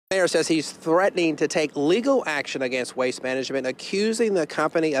The mayor says he's threatening to take legal action against Waste Management, accusing the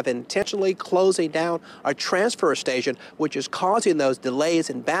company of intentionally closing down a transfer station, which is causing those delays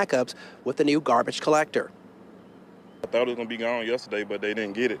and backups with the new garbage collector. I thought it was going to be gone yesterday, but they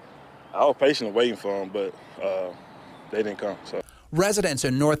didn't get it. I was patiently waiting for them, but they didn't come. So. Residents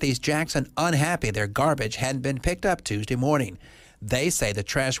in Northeast Jackson unhappy their garbage hadn't been picked up Tuesday morning. They say the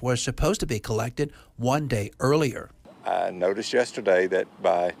trash was supposed to be collected one day earlier. I noticed yesterday that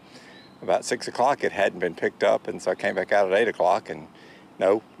by about 6 o'clock it hadn't been picked up, and so I came back out at 8 o'clock and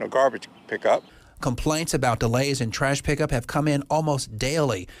no garbage pickup. Complaints about delays in trash pickup have come in almost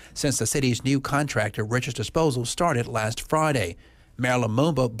daily since the city's new contractor, Richards Disposal, started last Friday. Mayor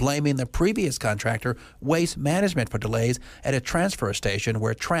Lumumba blaming the previous contractor, Waste Management, for delays at a transfer station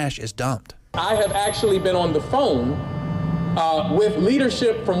where trash is dumped. I have actually been on the phone with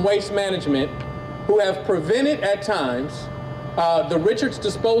leadership from Waste Management who have prevented at times the Richards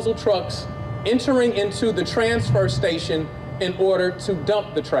Disposal trucks entering into the transfer station in order to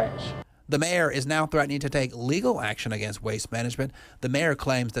dump the trash. The mayor is now threatening to take legal action against Waste Management. The mayor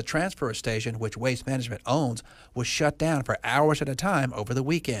claims the transfer station, which Waste Management owns, was shut down for hours at a time over the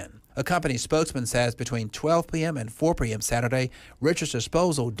weekend. A company spokesman says between 12 p.m. and 4 p.m. Saturday, Richards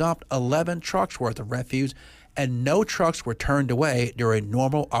Disposal dumped 11 trucks worth of refuse, and no trucks were turned away during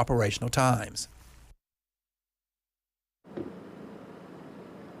normal operational times.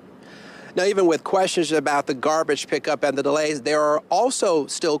 Now, even with questions about the garbage pickup and the delays, there are also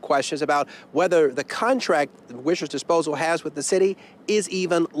still questions about whether the contract Richards Disposal has with the city is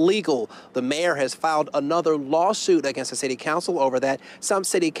even legal. The mayor has filed another lawsuit against the city council over that. Some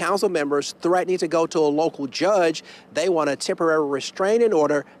city council members threatening to go to a local judge. They want a temporary restraining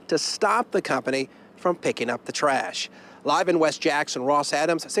order to stop the company from picking up the trash. Live in West Jackson, Ross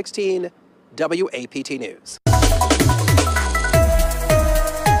Adams, 16 WAPT News.